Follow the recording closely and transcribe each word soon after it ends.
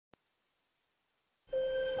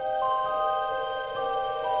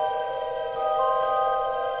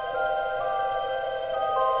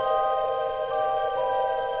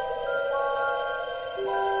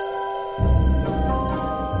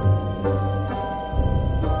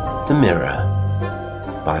The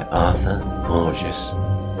Mirror by Porges.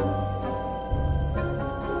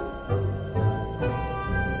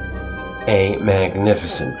 A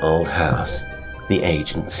magnificent old house, the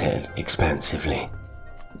agent said expansively.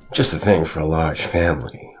 Just the thing for a large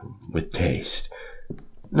family, with taste.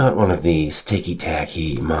 Not one of these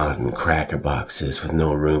ticky-tacky modern cracker boxes with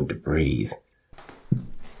no room to breathe.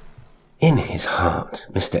 In his heart,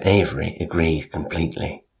 Mr. Avery agreed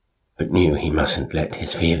completely, but knew he mustn't let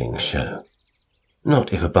his feelings show.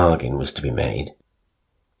 Not if a bargain was to be made.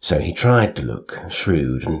 So he tried to look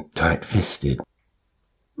shrewd and tight-fisted,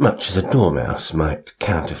 much as a dormouse might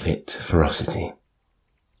counterfeit ferocity.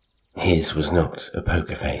 His was not a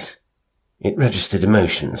poker face. It registered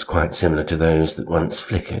emotions quite similar to those that once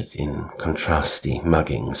flickered in contrasty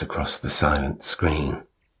muggings across the silent screen.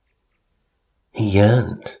 He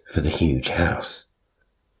yearned for the huge house,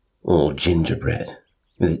 all gingerbread,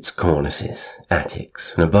 with its cornices,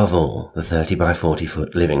 attics, and above all the 30 by 40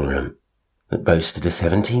 foot living room that boasted a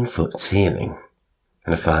 17-foot ceiling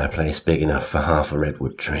and a fireplace big enough for half a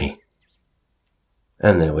redwood tree.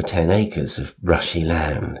 And there were 10 acres of brushy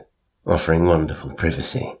land, offering wonderful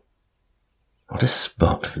privacy. What a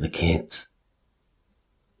spot for the kids.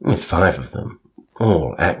 With 5 of them,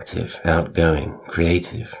 all active, outgoing,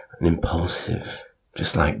 creative, and impulsive,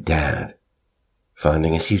 just like Dad.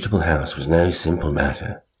 Finding a suitable house was no simple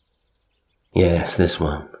matter. Yes, this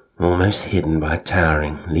one, almost hidden by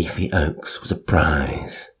towering, leafy oaks, was a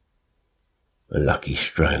prize. A lucky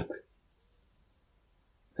stroke.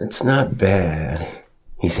 "It's not bad,"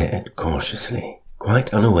 he said cautiously,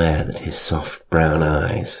 quite unaware that his soft brown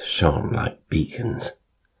eyes shone like beacons.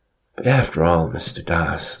 "But after all, Mr.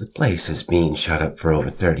 Doss, the place has been shut up for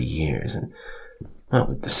over 30 years, and what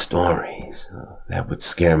with the stories, that would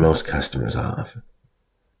scare most customers off.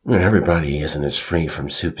 Everybody isn't as free from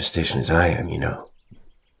superstition as I am, you know."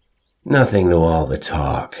 "Nothing to all the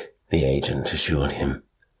talk," the agent assured him.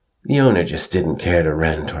 "The owner just didn't care to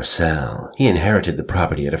rent or sell. He inherited the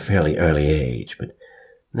property at a fairly early age, but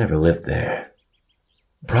never lived there.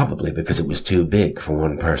 Probably because it was too big for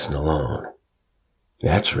one person alone."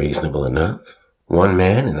 "That's reasonable enough. One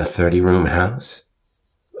man in a 30-room house?"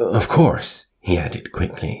 "Of course," he added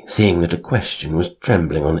quickly, seeing that a question was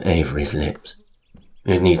trembling on Avery's lips.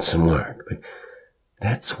 "It needs some work, but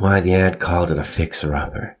that's why the ad called it a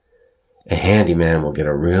fixer-upper. A handyman will get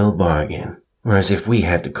a real bargain, whereas if we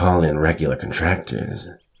had to call in regular contractors..."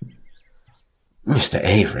 Mr.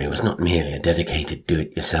 Avery was not merely a dedicated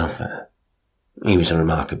do-it-yourselfer. He was a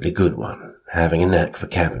remarkably good one, having a knack for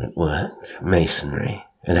cabinet work, masonry,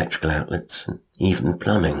 electrical outlets, and even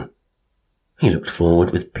plumbing. He looked forward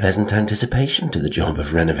with pleasant anticipation to the job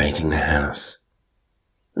of renovating the house.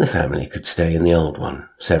 The family could stay in the old one,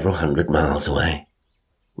 several hundred miles away,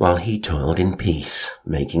 while he toiled in peace,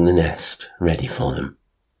 making the nest ready for them.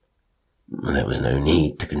 There was no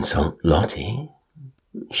need to consult Lottie.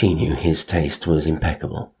 She knew his taste was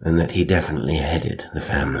impeccable, and that he definitely headed the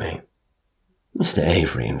family. Mr.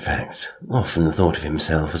 Avery, in fact, often thought of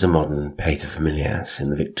himself as a modern paterfamilias in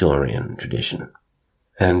the Victorian tradition,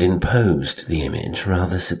 and imposed the image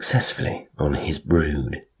rather successfully on his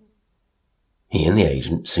brood. He and the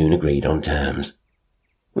agent soon agreed on terms,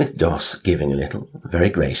 with Doss giving a little, very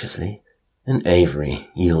graciously, and Avery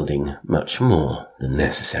yielding much more than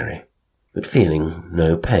necessary, but feeling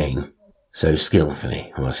no pain, so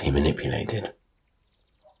skillfully was he manipulated.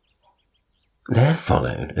 There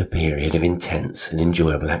followed a period of intense and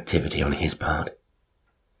enjoyable activity on his part,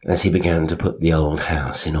 as he began to put the old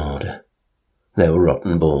house in order. There were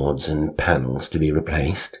rotten boards and panels to be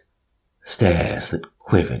replaced, stairs that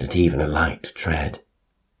quivered at even a light tread,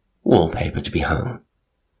 wallpaper to be hung,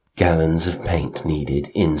 gallons of paint needed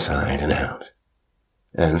inside and out,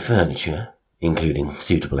 and furniture, including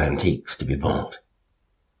suitable antiques, to be bought.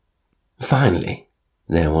 Finally,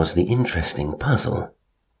 there was the interesting puzzle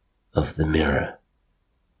of the mirror.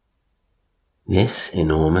 This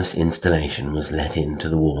enormous installation was let into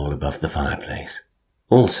the wall above the fireplace,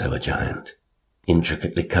 also a giant,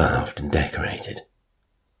 intricately carved and decorated.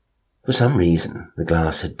 For some reason, the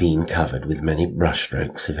glass had been covered with many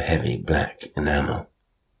brushstrokes of heavy black enamel.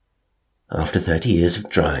 After 30 years of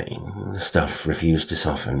drying, the stuff refused to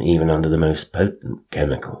soften even under the most potent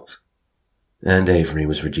chemicals, and Avery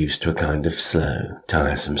was reduced to a kind of slow,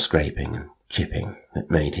 tiresome scraping and chipping that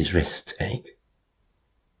made his wrists ache.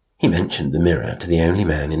 He mentioned the mirror to the only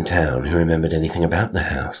man in town who remembered anything about the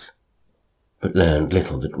house, but learned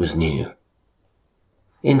little that was new.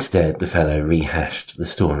 Instead, the fellow rehashed the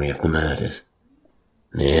story of the murders.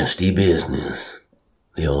 "Nasty business,"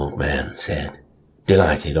 the old man said,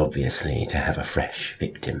 delighted obviously to have a fresh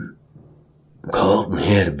victim. Carlton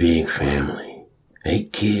had a big family,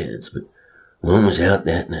 8 kids, but one was out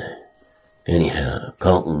that night. Anyhow,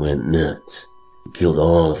 Carlton went nuts. He killed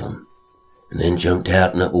all of them, and then jumped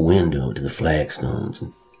out an upper window to the flagstones,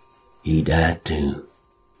 and he died too.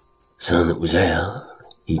 Son that was out,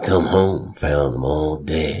 he come home, found them all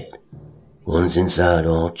dead. One's inside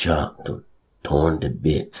all chopped or torn to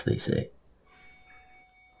bits, they say.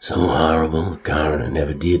 So horrible, the coroner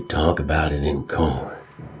never did talk about it in court.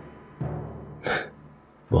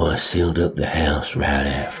 Boy sealed up the house right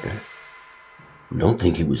after. Don't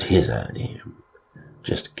think it was his idea.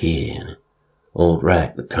 Just a kid. Old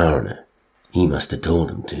Rack, the coroner, he must have told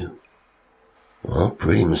him to. Well,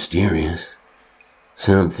 pretty mysterious.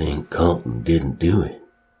 Some think Carlton didn't do it.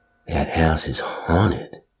 That house is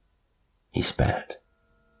haunted. He spat.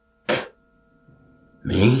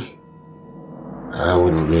 Me? I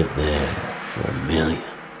wouldn't live there for a million.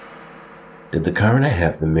 Did the coroner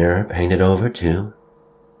have the mirror painted over too?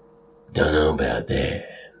 Dunno about that.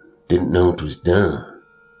 Didn't know 'twas done.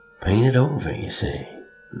 Painted over, you say?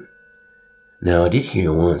 Now, I did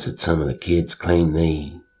hear once that some of the kids claimed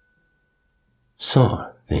they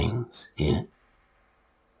saw things in it.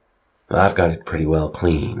 I've got it pretty well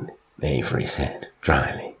cleaned, Avery said,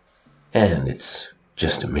 dryly. And it's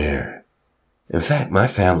just a mirror. In fact, my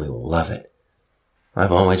family will love it.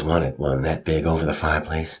 I've always wanted one that big over the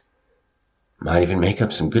fireplace. Might even make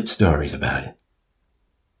up some good stories about it.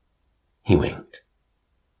 He winked.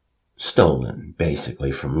 Stolen,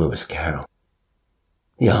 basically, from Lewis Carroll.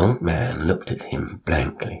 The old man looked at him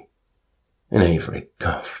blankly, and Avery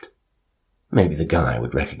coughed. Maybe the guy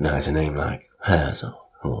would recognize a name like Herzog,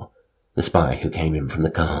 or the spy who came in from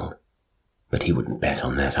the cold, but he wouldn't bet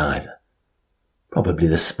on that either. Probably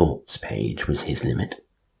the sports page was his limit.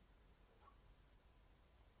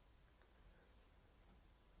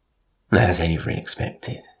 As Avery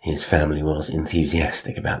expected, his family was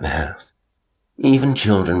enthusiastic about the house. Even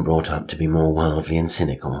children brought up to be more worldly and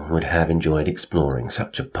cynical would have enjoyed exploring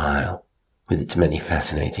such a pile, with its many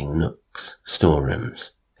fascinating nooks,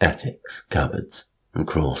 storerooms, attics, cupboards, and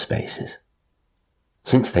crawl spaces.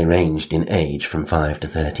 Since they ranged in age from 5 to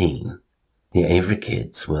 13, the Avery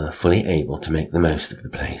kids were fully able to make the most of the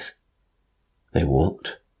place. They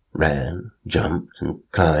walked, ran, jumped, and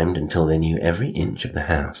climbed until they knew every inch of the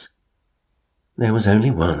house. There was only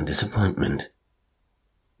one disappointment.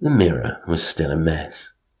 The mirror was still a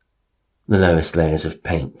mess. The lowest layers of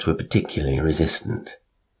paint were particularly resistant.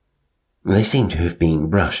 They seemed to have been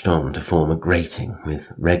brushed on to form a grating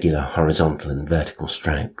with regular horizontal and vertical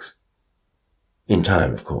strokes. In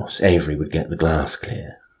time, of course, Avery would get the glass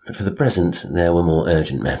clear, but for the present there were more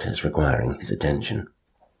urgent matters requiring his attention.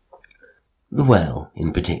 The well,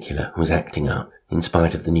 in particular, was acting up in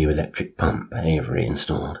spite of the new electric pump Avery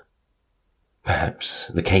installed. Perhaps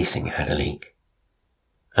the casing had a leak.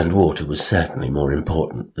 And water was certainly more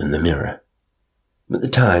important than the mirror. But the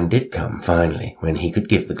time did come, finally, when he could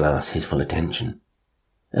give the glass his full attention.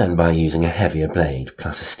 And by using a heavier blade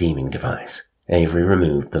plus a steaming device, Avery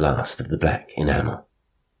removed the last of the black enamel.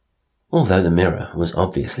 Although the mirror was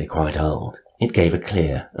obviously quite old, it gave a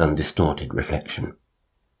clear, undistorted reflection.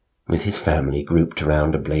 With his family grouped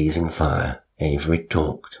around a blazing fire, Avery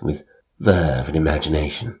talked, with verve and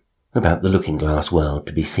imagination, about the looking-glass world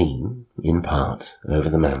to be seen, in part, over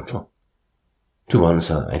the mantel. To one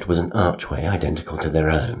side was an archway identical to their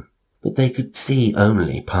own, but they could see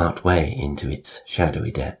only part way into its shadowy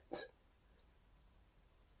depths.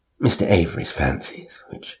 Mr. Avery's fancies,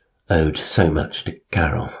 which owed so much to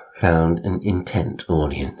Carol, found an intent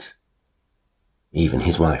audience. Even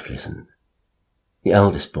his wife listened. The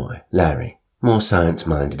eldest boy, Larry, more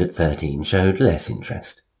science-minded at 13, showed less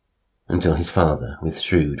interest, until his father, with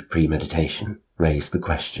shrewd premeditation, raised the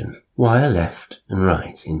question, why are left and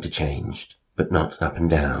right interchanged, but not up and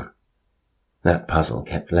down? That puzzle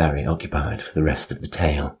kept Larry occupied for the rest of the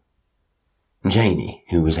tale. Janie,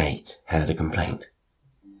 who was 8, had a complaint.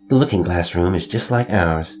 The looking-glass room is just like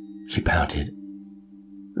ours, she pouted.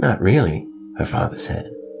 Not really, her father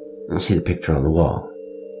said. See the picture on the wall.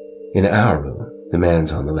 In our room, the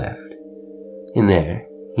man's on the left. In there,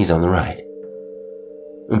 he's on the right.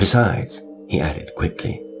 Besides, he added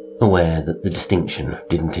quickly, aware that the distinction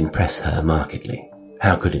didn't impress her markedly.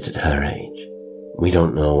 How could it at her age? We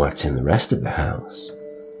don't know what's in the rest of the house.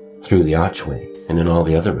 Through the archway and in all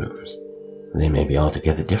the other rooms, they may be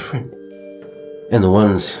altogether different. And the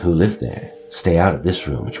ones who live there stay out of this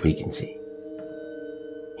room which we can see.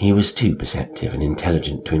 He was too perceptive and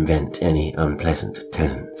intelligent to invent any unpleasant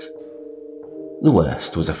tenants. The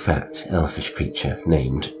worst was a fat, elfish creature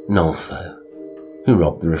named Nolfo, who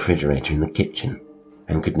robbed the refrigerator in the kitchen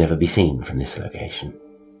and could never be seen from this location.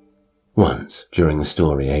 Once, during the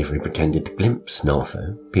story, Avery pretended to glimpse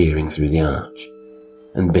Nolfo peering through the arch,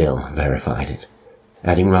 and Bill verified it,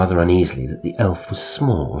 adding rather uneasily that the elf was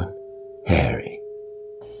small and hairy.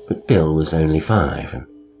 But Bill was only 5 and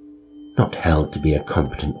not held to be a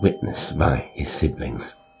competent witness by his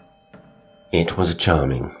siblings. It was a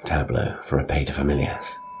charming tableau for a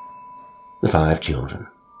paterfamilias. The 5 children,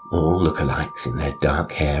 all look-alikes in their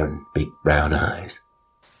dark hair and big brown eyes,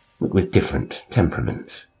 but with different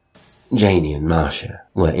temperaments. Janie and Marcia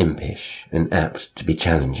were impish and apt to be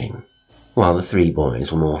challenging, while the 3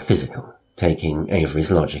 boys were more physical, taking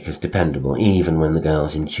Avery's logic as dependable even when the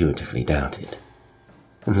girls intuitively doubted.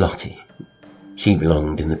 And Lottie, she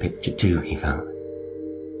belonged in the picture too, he felt.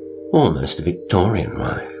 Almost a Victorian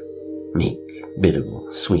wife, meek,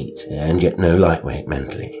 biddable, sweet, and yet no lightweight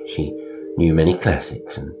mentally. She knew many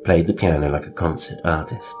classics and played the piano like a concert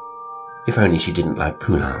artist. If only she didn't like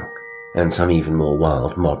Poulenc and some even more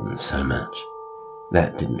wild moderns so much.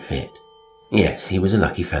 That didn't fit. Yes, he was a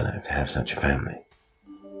lucky fellow to have such a family.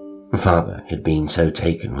 Father had been so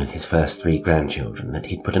taken with his first 3 grandchildren that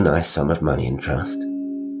he'd put a nice sum of money in trust,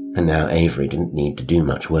 and now Avery didn't need to do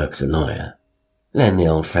much work as a lawyer. Lend the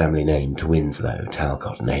old family name to Winslow,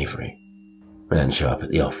 Talcott and Avery, and show up at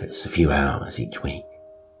the office a few hours each week.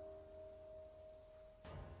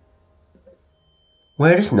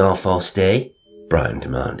 "Where does Norfolk stay?" Brian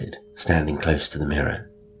demanded, standing close to the mirror.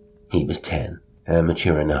 He was 10, and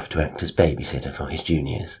mature enough to act as babysitter for his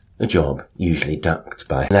juniors, a job usually ducked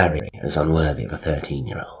by Larry as unworthy of a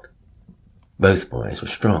 13-year-old. Both boys were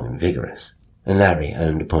strong and vigorous, and Larry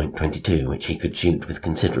owned a .22 which he could shoot with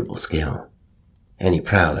considerable skill. Any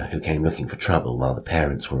prowler who came looking for trouble while the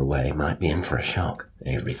parents were away might be in for a shock,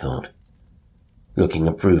 Avery thought, looking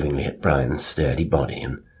approvingly at Brian's sturdy body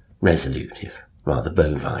and resolute, if rather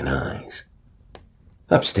bovine eyes.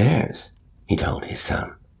 "Upstairs," he told his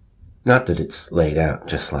son. "Not that it's laid out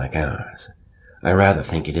just like ours. I rather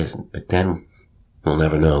think it isn't, but then we'll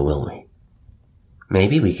never know, will we?"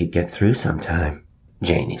 "Maybe we could get through sometime,"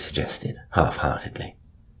 Janie suggested, half-heartedly.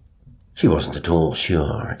 She wasn't at all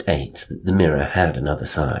sure at 8 that the mirror had another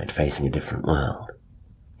side facing a different world.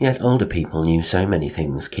 Yet older people knew so many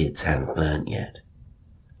things kids hadn't learned yet.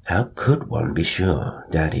 How could one be sure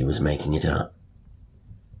Daddy was making it up?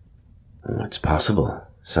 "It's possible,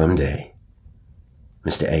 someday,"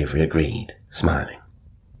 Mr. Avery agreed, smiling.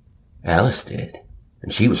 "Alice did,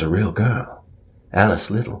 and she was a real girl,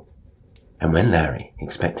 Alice Little." And when Larry,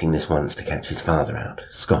 expecting this once to catch his father out,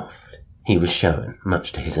 scoffed, he was shown,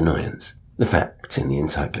 much to his annoyance, the facts in the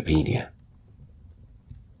encyclopedia.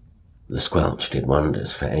 The squelch did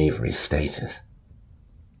wonders for Avery's status.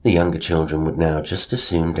 The younger children would now just as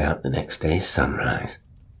soon doubt the next day's sunrise.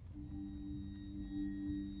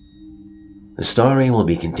 "The story will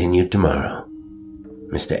be continued tomorrow,"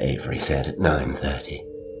 Mr. Avery said at 9:30.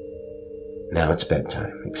 "Now it's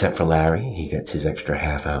bedtime. Except for Larry, he gets his extra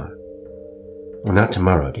half hour." "Well, not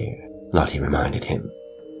tomorrow, dear," Lottie reminded him.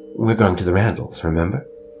 "We're going to the Randalls, remember?"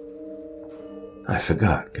 "I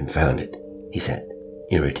forgot, confound it," he said,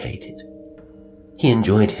 irritated. He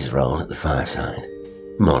enjoyed his role at the fireside,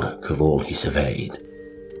 monarch of all he surveyed.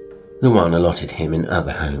 The one allotted him in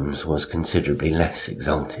other homes was considerably less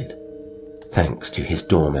exalted, thanks to his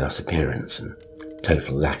dormouse appearance and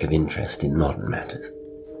total lack of interest in modern matters.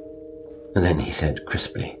 And then he said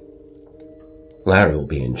crisply, "Larry will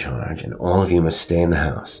be in charge, and all of you must stay in the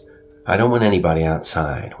house. I don't want anybody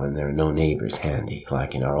outside when there are no neighbors handy,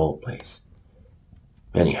 like in our old place.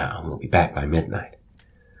 Anyhow, we'll be back by midnight.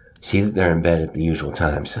 See that they're in bed at the usual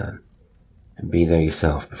time, son, and be there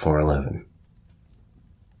yourself before 11.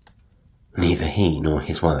 Neither he nor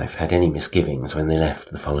his wife had any misgivings when they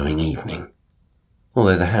left the following evening.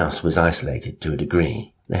 Although the house was isolated to a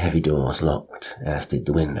degree, the heavy doors locked, as did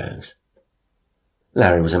the windows.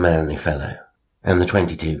 Larry was a manly fellow, and the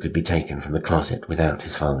 .22 could be taken from the closet without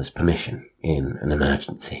his father's permission, in an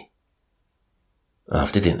emergency.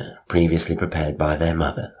 After dinner, previously prepared by their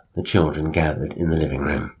mother, the children gathered in the living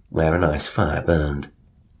room, where a nice fire burned.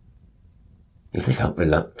 If they felt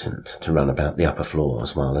reluctant to run about the upper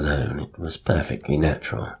floors while alone, it was perfectly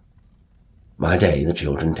natural. By day, the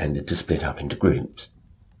children tended to split up into groups,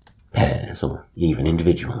 pairs, or even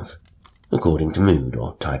individuals, according to mood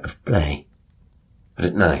or type of play. But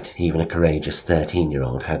at night, even a courageous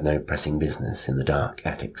 13-year-old had no pressing business in the dark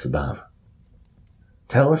attics above.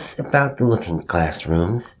 "Tell us about the looking-glass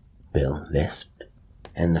rooms," Bill lisped,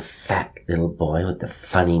 "and the fat little boy with the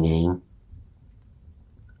funny name."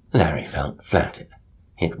 Larry felt flattered.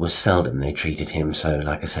 It was seldom they treated him so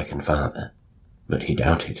like a second father, but he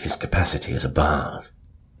doubted his capacity as a bard.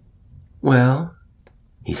 "Well,"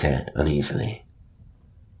 he said uneasily,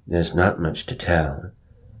 there's not much to tell.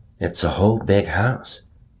 It's a whole big house,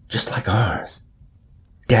 just like ours."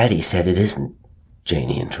 "Daddy said it isn't,"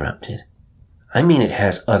 Janie interrupted. "I mean it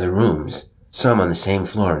has other rooms, some on the same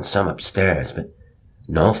floor and some upstairs, but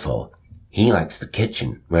Nolfo, he likes the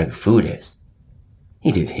kitchen where the food is."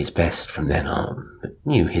 He did his best from then on, but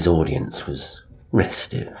knew his audience was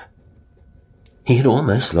restive. He had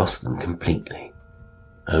almost lost them completely.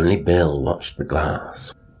 Only Bill watched the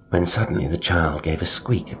glass, when suddenly the child gave a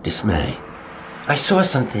squeak of dismay. "I saw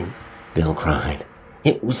something," Bill cried.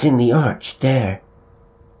 "It was in the arch there."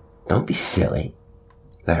 "Don't be silly,"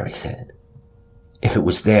 Larry said. "If it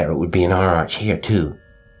was there, it would be in our arch here, too."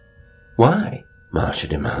 "Why?" Marcia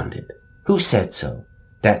demanded. "Who said so?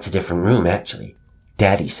 That's a different room, actually.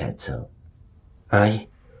 Daddy said so." "I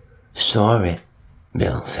saw it,"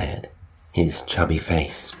 Bill said, his chubby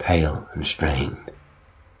face pale and strained.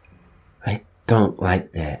 "I don't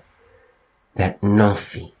like that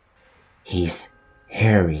Nuffy. He's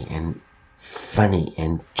hairy and funny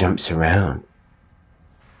and jumps around."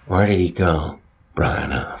 "Where did he go?"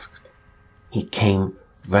 Brian asked. "He came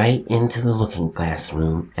right into the looking glass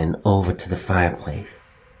room and over to the fireplace.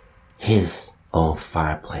 His old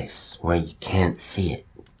fireplace, where you can't see it."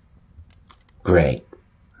 "Great,"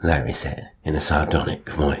 Larry said in a sardonic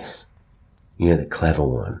voice. "You're the clever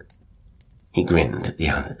one." He grinned at the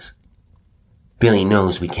others. "Billy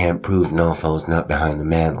knows we can't prove Nolfo's not behind the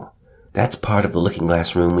mantel. That's part of the looking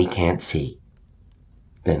glass room we can't see."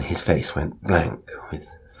 Then his face went blank with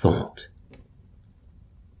thought.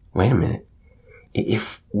 "Wait a minute.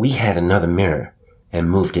 If we had another mirror and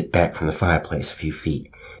moved it back from the fireplace a few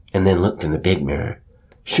feet, and then looked in the big mirror,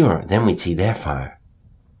 sure, then we'd see their fire.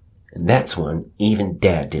 That's one even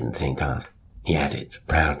Dad didn't think of," he added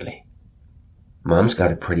proudly. "Mom's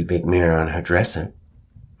got a pretty big mirror on her dresser,"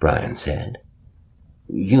 Brian said.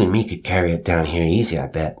 "You and me could carry it down here easy, I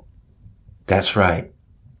bet." "That's right,"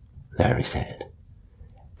 Larry said.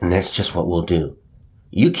 "And that's just what we'll do.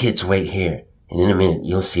 You kids wait here, and in a minute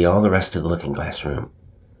you'll see all the rest of the looking glass room.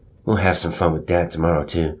 We'll have some fun with Dad tomorrow,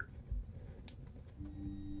 too."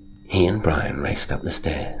 He and Brian raced up the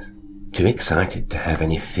stairs, too excited to have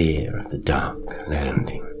any fear of the dark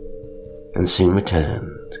landing, and soon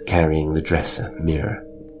returned, carrying the dresser mirror,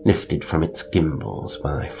 lifted from its gimbals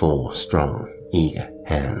by 4 strong, eager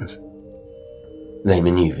hands. They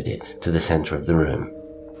maneuvered it to the center of the room,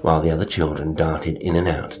 while the other children darted in and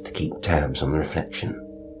out to keep tabs on the reflection.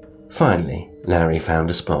 Finally, Larry found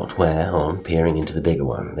a spot where, on peering into the bigger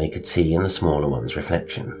one, they could see in the smaller one's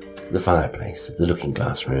reflection the fireplace of the looking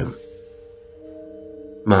glass room.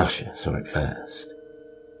 Marcia saw it first,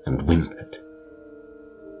 and whimpered.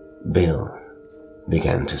 Bill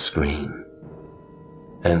began to scream,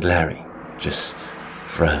 and Larry just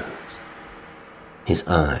froze, his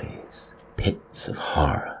eyes pits of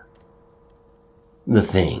horror. The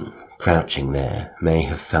thing crouching there may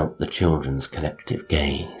have felt the children's collective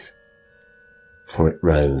gaze, for it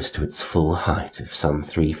rose to its full height of some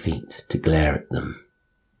 3 feet to glare at them.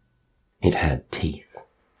 It had teeth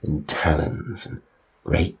and talons and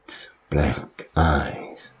great blank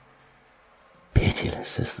eyes,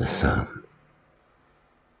 pitiless as the sun.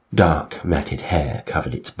 Dark matted hair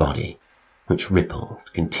covered its body, which rippled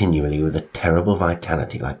continually with a terrible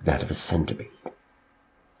vitality like that of a centipede.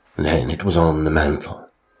 Then it was on the mantel,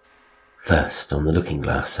 first on the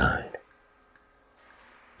looking-glass side,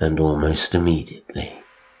 and almost immediately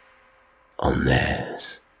on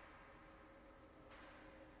theirs.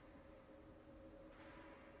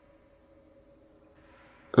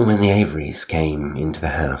 When the Averys came into the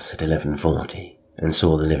house at 11:40 and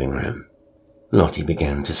saw the living room, Lottie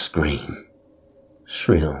began to scream,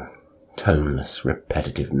 shrill, toneless,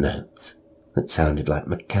 repetitive notes that sounded like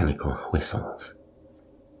mechanical whistles.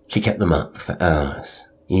 She kept them up for hours,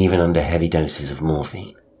 even under heavy doses of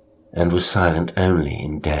morphine, and was silent only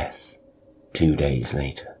in death 2 days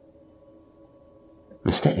later.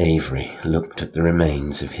 Mr. Avery looked at the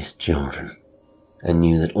remains of his children and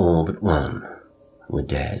knew that all but one were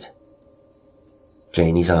dead.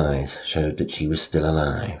 Janie's eyes showed that she was still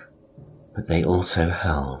alive, but they also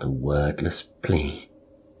held a wordless plea,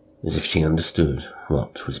 as if she understood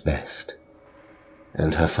what was best.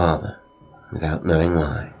 And her father, without knowing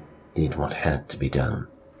why, did what had to be done,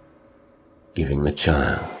 giving the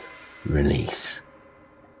child release.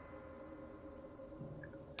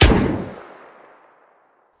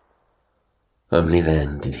 Only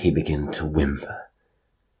then did he begin to whimper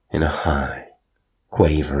in a high,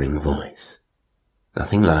 quavering voice,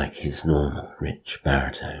 nothing like his normal rich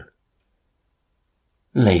baritone.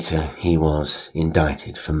 Later he was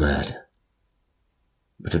indicted for murder,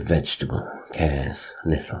 but a vegetable cares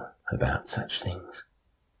little about such things.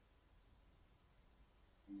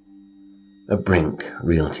 A Brink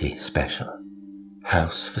Realty Special.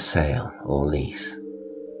 House for sale or lease.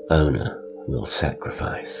 Owner will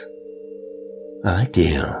sacrifice.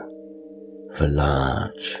 Ideal for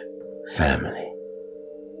large family.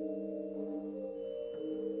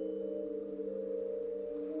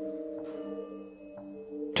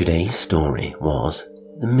 Today's story was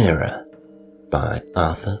The Mirror by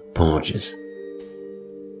Arthur Porges.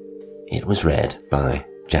 It was read by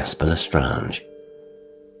Jasper Lestrange.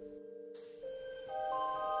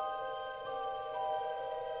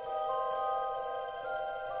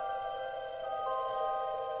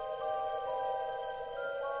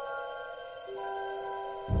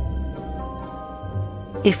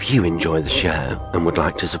 If you enjoy the show and would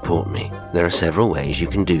like to support me, there are several ways you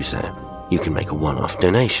can do so. You can make a one-off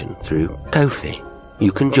donation through Ko-fi.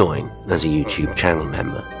 You can join as a YouTube channel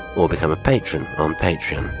member or become a patron on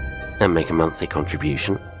Patreon and make a monthly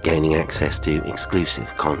contribution, gaining access to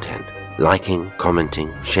exclusive content. Liking,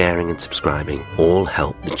 commenting, sharing and subscribing all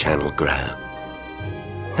help the channel grow.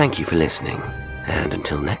 Thank you for listening, and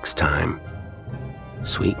until next time,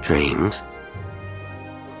 sweet dreams.